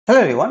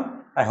Hello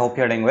everyone, I hope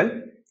you are doing well.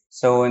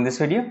 So in this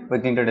video,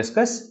 we're going to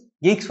discuss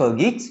Geeks for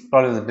Geeks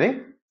problem of the day,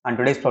 and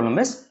today's problem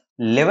is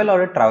level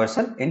order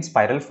traversal in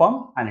spiral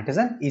form, and it is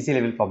an easy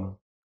level problem.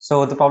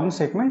 So the problem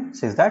statement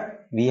says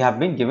that we have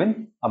been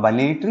given a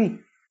binary tree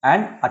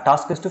and a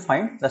task is to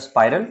find the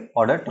spiral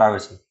order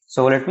traversal.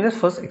 So let me just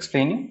first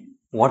explain you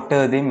what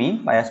they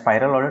mean by a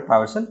spiral order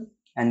traversal,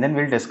 and then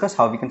we'll discuss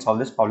how we can solve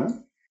this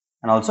problem,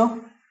 and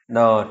also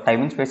the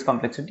time and space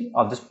complexity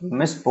of this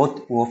problem is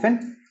both O of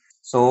n.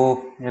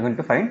 So we are going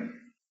to find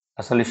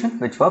a solution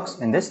which works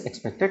in this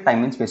expected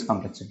time and space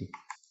complexity.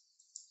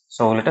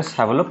 So let us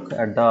have a look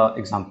at the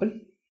example.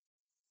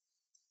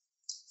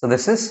 So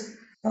this is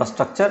the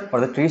structure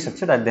or the tree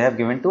structure that they have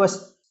given to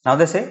us. Now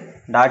they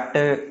say that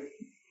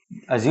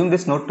assume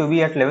this node to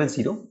be at level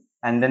 0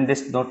 and then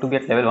this node to be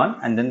at level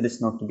 1 and then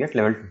this node to be at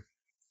level 2.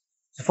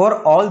 So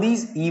for all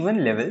these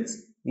even levels,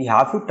 we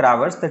have to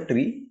traverse the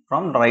tree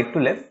from right to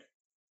left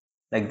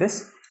like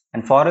this,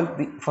 and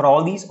for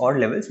all these odd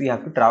levels we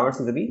have to traverse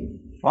the tree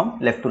from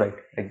left to right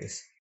like this,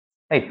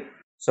 right?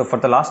 So for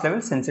the last level,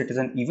 since it is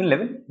an even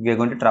level, we are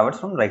going to traverse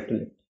from right to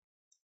left.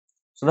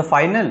 So the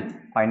final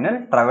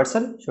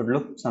traversal should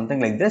look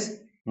something like this: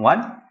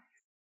 1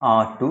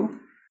 2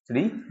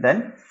 3,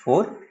 then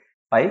 4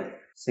 5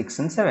 6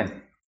 and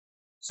 7.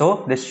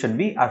 So this should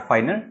be our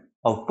final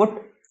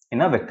output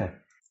in a vector,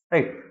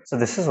 right? So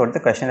this is what the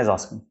question is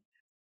asking.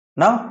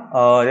 Now,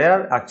 there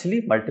are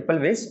actually multiple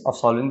ways of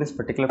solving this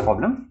particular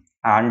problem,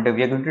 and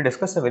we are going to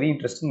discuss a very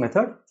interesting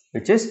method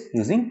which is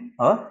using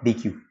a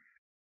DQ.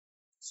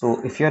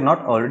 So, if you are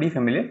not already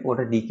familiar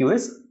what a DQ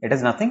is, it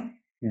is nothing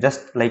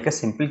just like a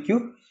simple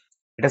queue.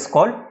 It is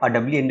called a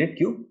doubly ended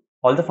queue.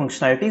 All the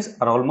functionalities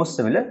are almost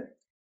similar.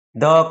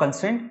 The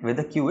constraint with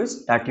the queue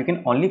is that you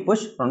can only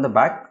push from the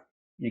back,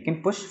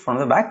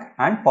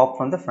 and pop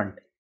from the front.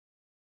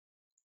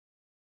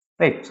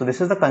 Right, so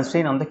this is the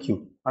constraint on the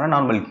queue, on a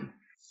normal queue.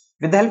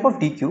 With the help of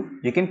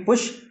DQ, you can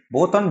push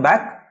both on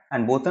back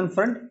and both on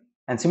front,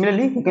 and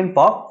similarly you can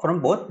pop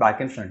from both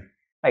back and front,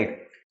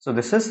 right? So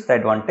this is the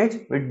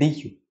advantage with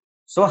DQ.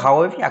 So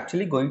how are we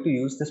actually going to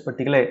use this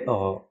particular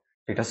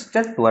data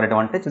structure to our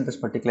advantage in this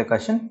particular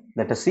question?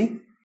 Let us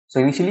see. So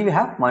initially we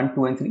have 1,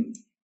 2 and 3.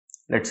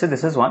 Let's say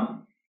this is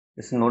 1,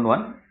 this is node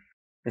 1,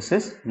 this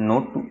is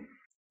node 2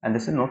 and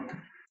this is node 3,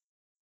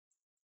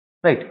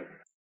 right?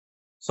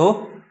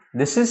 So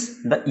this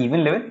is the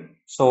even level.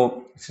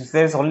 So since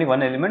there is only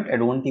one element,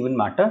 it won't even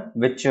matter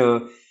which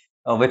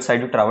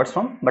side you traverse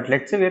from, but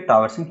let's say we are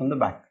traversing from the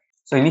back.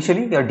 So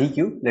initially your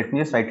DQ, let me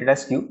just write it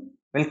as Q,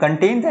 will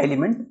contain the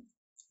element.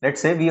 Let's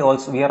say we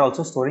are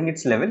also storing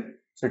its level,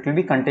 so it will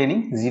be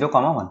containing 0,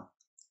 1,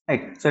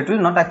 right? So it will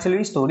not actually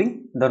be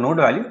storing the node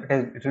value,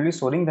 it will be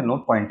storing the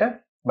node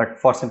pointer, but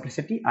for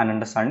simplicity and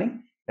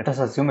understanding, let us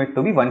assume it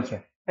to be 1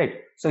 here, right?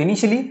 So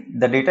initially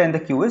the data in the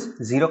queue is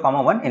 0,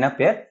 1 in a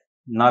pair.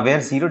 Now where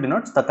 0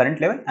 denotes the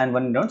current level and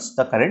 1 denotes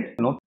the current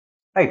node,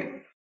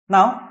 right?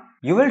 Now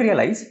you will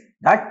realize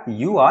that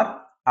you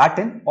are at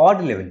an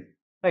odd level,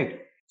 right?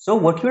 So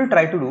what you will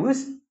try to do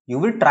is you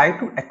will try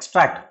to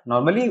extract.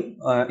 Normally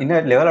in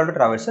a level order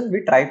traversal,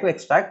 we try to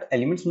extract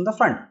elements from the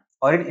front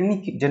or in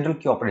any general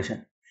queue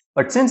operation.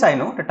 But since I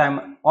know that I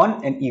am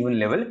on an even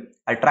level,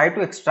 I try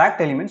to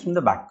extract elements from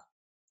the back,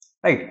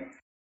 right?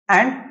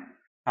 And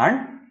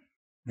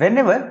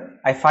whenever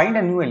I find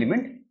a new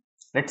element,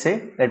 let's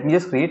say, let me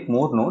just create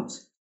more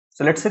nodes.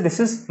 So let's say this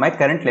is my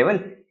current level,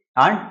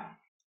 and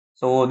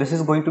so this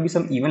is going to be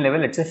some even level,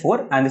 let's say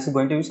 4, and this is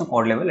going to be some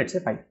odd level, let's say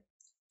 5.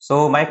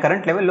 So my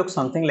current level looks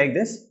something like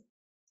this,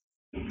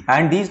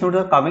 and these nodes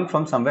are coming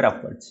from somewhere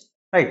upwards,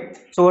 right?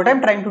 So what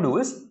I'm trying to do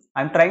is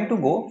I'm trying to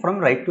go from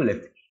right to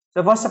left.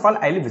 So first of all,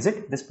 I'll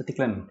visit this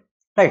particular node,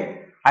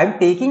 right? I'm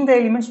taking the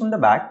elements from the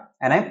back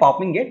and I'm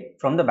popping it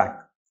from the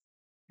back.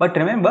 But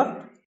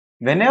remember,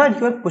 whenever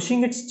you are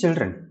pushing its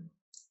children,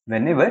 you're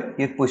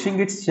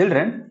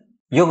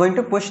going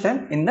to push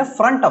them in the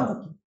front of the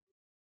queue,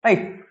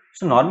 right?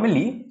 So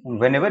normally,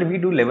 whenever we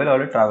do level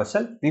order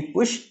traversal, we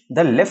push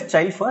the left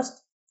child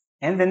first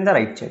and then the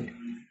right child,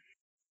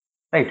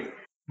 right?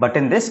 But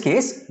in this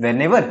case,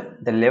 whenever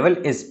the level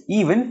is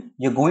even,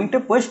 you're going to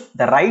push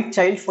the right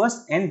child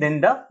first and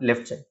then the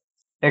left child.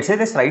 Let's say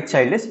this right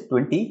child is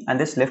 20 and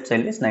this left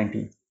child is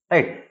 19,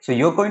 right? So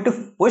you're going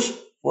to push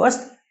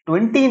first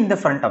 20 in the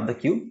front of the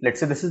queue. Let's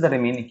say this is the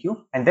remaining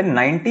queue, and then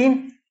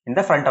 19 in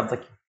the front of the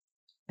queue.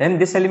 Then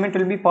this element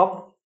will be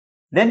popped.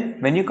 Then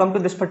when you come to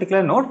this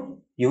particular node,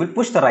 you will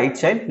push the right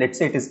child. Let's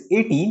say it is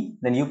 18.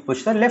 Then you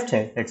push the left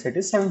child. Let's say it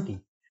is 17.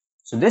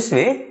 So this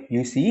way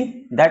you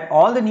see that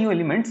all the new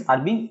elements are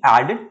being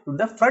added to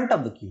the front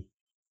of the queue,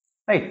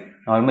 right?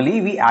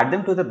 Normally we add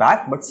them to the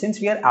back, but since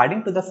we are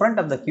adding to the front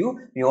of the queue,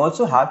 we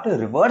also have to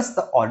reverse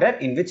the order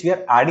in which we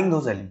are adding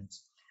those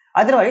elements.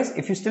 Otherwise,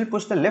 if you still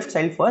push the left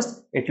child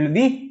first, it will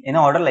be in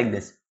an order like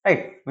this,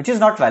 right? Which is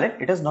not valid.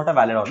 It is not a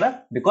valid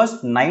order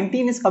because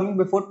 19 is coming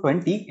before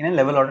 20 in a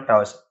level order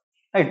traversal,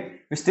 right?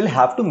 We still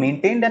have to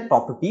maintain that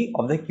property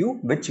of the queue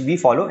which we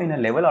follow in a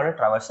level order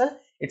traversal.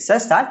 It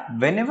says that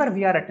whenever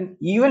we are at an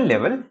even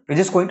level, we're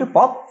just going to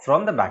pop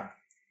from the back,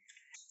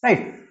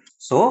 right?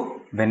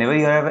 So whenever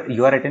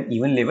you are at an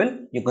even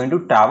level, you're going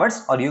to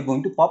traverse or you're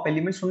going to pop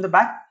elements from the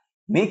back,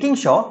 making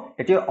sure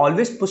that you're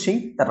always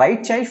pushing the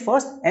right child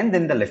first and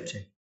then the left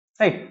child.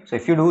 Right. So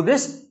if you do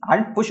this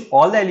and push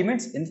all the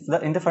elements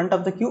in the front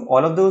of the queue,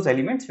 all of those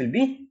elements will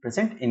be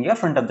present in your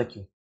front of the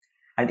queue.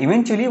 And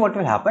eventually what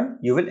will happen,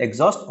 you will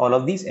exhaust all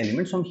of these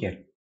elements from here.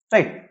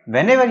 Right.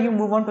 Whenever you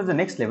move on to the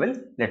next level,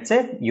 let's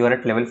say you are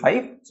at level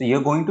 5, so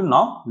you're going to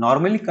now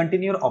normally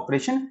continue your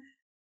operation,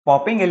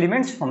 popping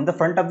elements from the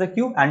front of the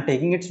queue and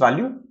taking its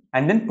value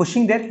and then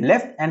pushing their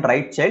left and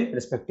right child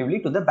respectively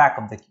to the back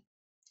of the queue.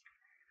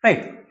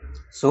 Right.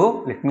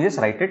 So let me just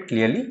write it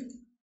clearly.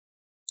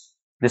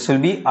 This will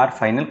be our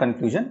final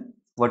conclusion.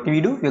 What do?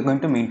 We are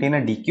going to maintain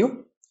a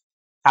DQ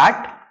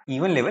at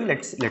even level.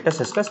 Let us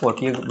discuss what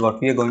we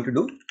are going to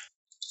do.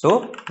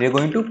 So we are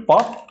going to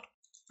pop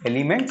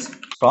elements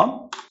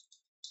from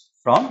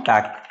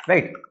back,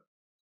 right?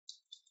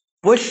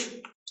 Push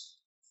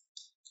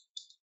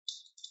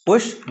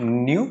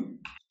new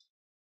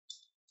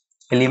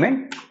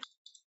elements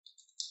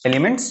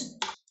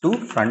to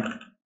front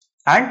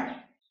and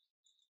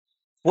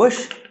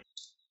push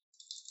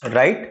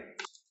right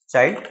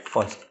child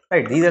first.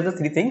 Right, these are the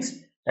three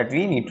things that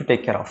we need to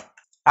take care of.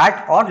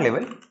 At odd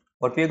level,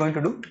 what we are going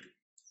to do,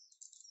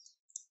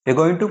 we are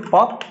going to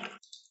pop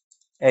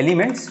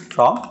elements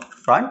from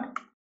front,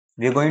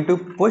 we are going to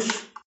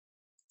push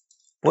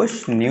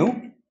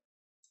new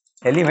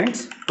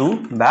elements to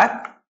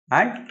back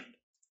and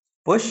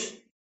push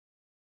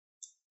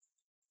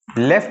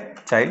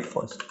left child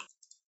first.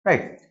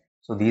 Right,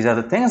 so these are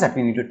the things that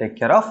we need to take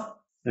care of.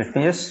 Let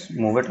me just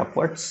move it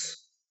upwards.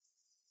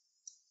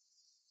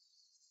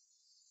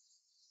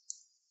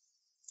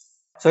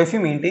 So if you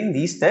maintain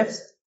these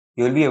steps,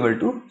 you will be able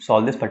to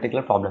solve this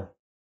particular problem.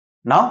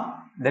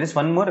 Now there is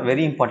one more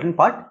very important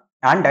part,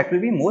 and that will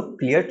be more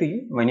clear to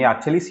you when you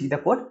actually see the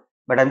code,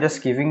 but I'm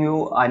just giving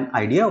you an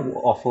idea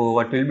of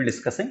what we'll be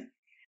discussing.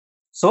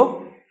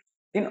 So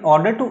in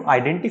order to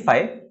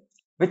identify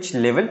which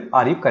level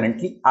are you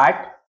currently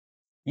at,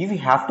 you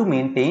have to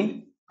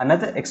maintain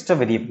another extra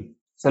variable.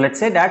 So let's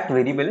say that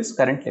variable is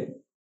current level,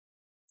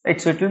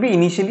 right? So it will be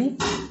initially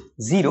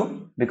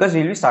 0 because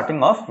we will be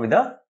starting off with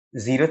a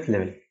 0th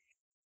level.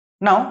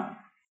 Now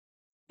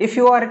if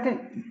you are at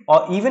an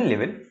even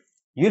level,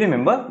 you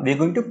remember we are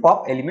going to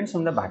pop elements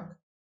from the back,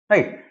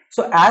 right?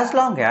 So as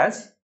long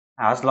as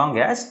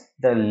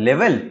the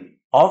level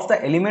of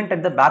the element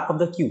at the back of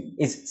the queue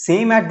is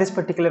same at this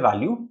particular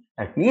value,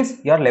 that means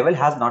your level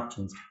has not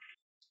changed.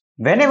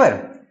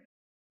 Whenever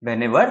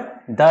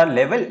the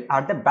level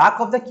at the back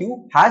of the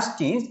queue has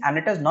changed and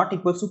it is not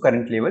equal to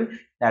current level,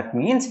 that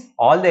means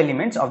all the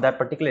elements of that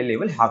particular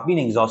level have been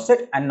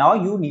exhausted and now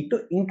you need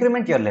to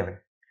increment your level.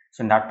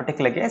 So in that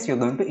particular case, you're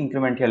going to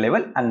increment your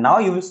level and now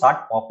you will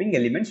start popping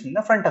elements in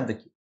the front of the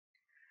queue.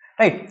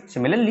 Right.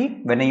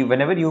 Similarly,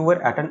 whenever you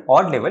were at an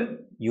odd level,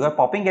 you are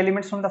popping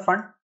elements from the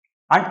front,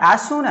 and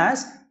as soon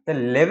as the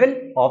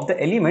level of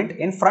the element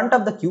in front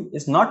of the queue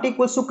is not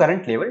equal to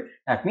current level,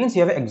 that means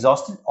you have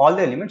exhausted all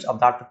the elements of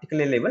that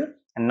particular level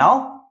and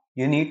now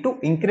you need to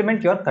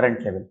increment your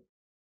current level.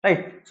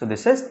 Right. So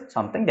this is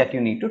something that you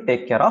need to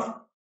take care of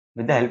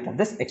with the help of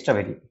this extra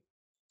variable.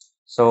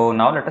 So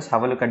now let us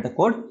have a look at the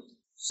code.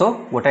 So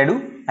what I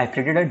do, I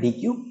created a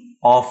DQ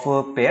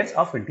of pairs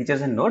of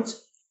integers and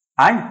nodes,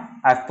 and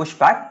I've pushed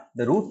back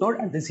the root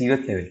node at the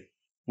 0th level.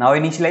 Now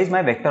initialize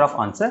my vector of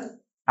answer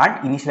and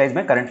initialize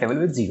my current level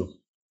with 0.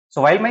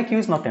 So while my queue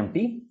is not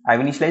empty, I've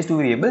initialized two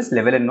variables,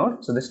 level and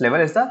node. So this level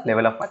is the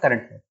level of my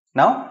current node.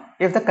 Now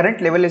if the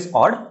current level is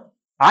odd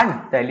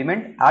and the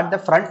element at the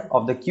front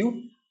of the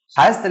queue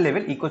has the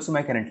level equal to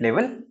my current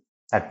level,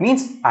 that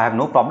means I have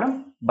no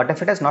problem. But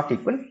if it is not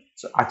equal,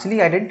 so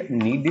actually I didn't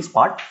need this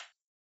part.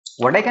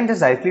 What I can just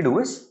directly do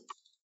is,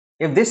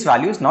 if this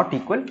value is not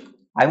equal,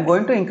 I am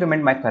going to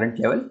increment my current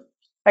level,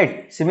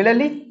 right?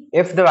 Similarly,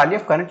 if the value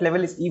of current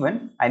level is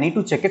even, I need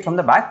to check it from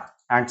the back,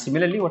 and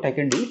similarly what I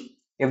can do,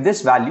 if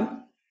this value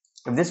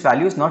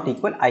is not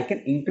equal, I can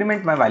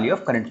increment my value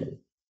of current level,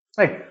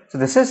 right? So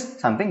this is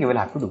something you will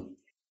have to do.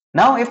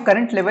 Now if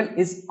current level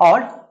is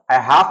odd, I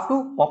have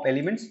to pop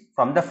elements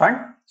from the front,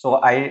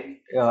 so I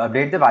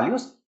update the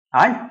values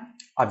and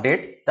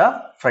update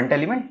the front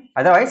element.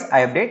 Otherwise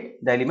I update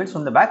the elements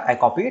from the back, I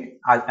copy it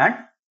and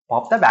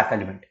pop the back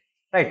element,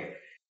 right?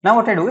 Now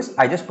what I do is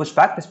I just push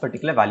back this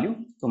particular value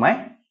to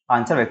my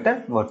answer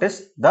vector, what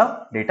is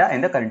the data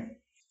in the current.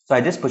 So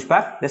I just push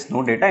back this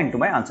node data into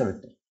my answer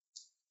vector.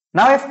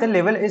 Now if the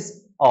level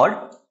is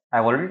odd,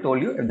 I've already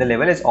told you, if the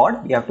level is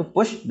odd, you have to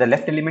push the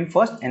left element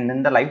first and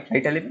then the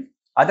right element.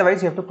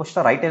 Otherwise you have to push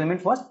the right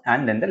element first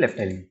and then the left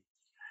element,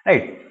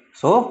 right?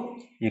 So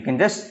you can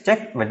just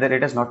check whether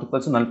it is not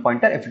equal to null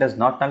pointer. If it is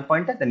not null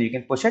pointer, then you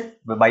can push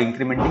it by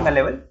incrementing a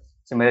level.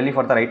 Similarly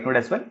for the right node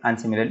as well, and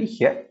similarly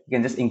here you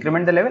can just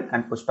increment the level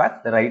and push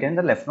back the right and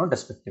the left node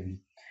respectively.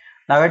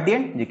 Now at the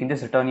end you can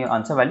just return your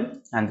answer value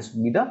and this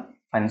will be the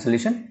final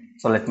solution.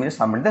 So let me just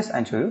submit this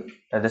and show you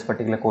that this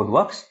particular code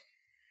works.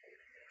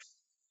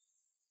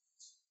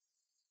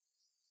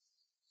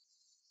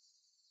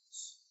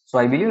 So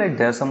I believe like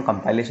there's some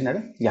compilation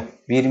error. Yeah,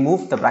 we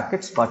removed the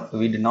brackets, but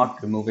we did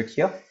not remove it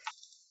here.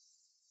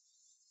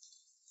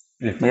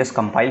 Let me just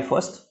compile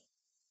first.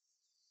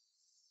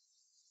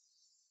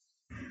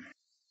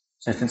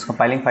 Since it's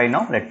compiling file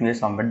now, let me just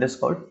submit this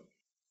code.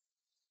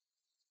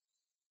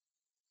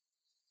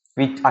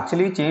 We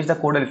actually changed the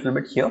code a little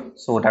bit here,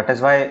 so that is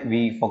why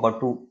we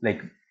forgot to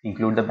like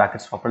include the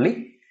brackets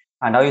properly.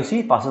 And now you see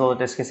it passes all the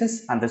test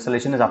cases and the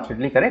solution is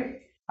absolutely correct.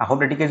 I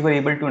hope that you guys were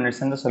able to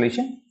understand the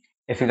solution.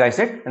 If you guys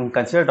did, then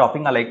consider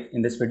dropping a like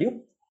in this video.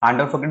 And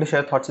don't forget to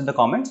share thoughts in the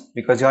comments,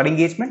 because your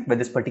engagement with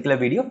this particular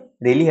video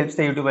really helps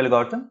the YouTube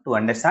algorithm to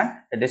understand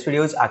that this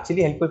video is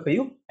actually helpful for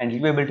you and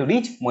you'll be able to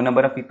reach more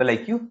number of people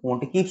like you who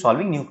want to keep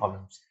solving new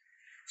problems.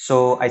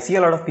 So I see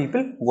a lot of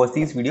people who watch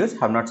these videos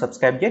have not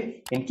subscribed yet.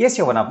 In case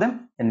you're one of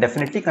them, then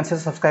definitely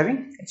consider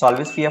subscribing. It's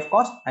always free of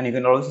cost, and you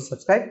can also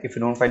subscribe if you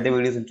don't find the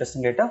videos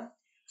interesting later.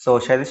 So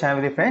share this channel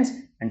with your friends.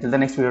 Until the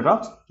next video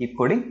drops, keep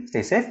coding,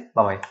 stay safe,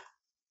 bye bye.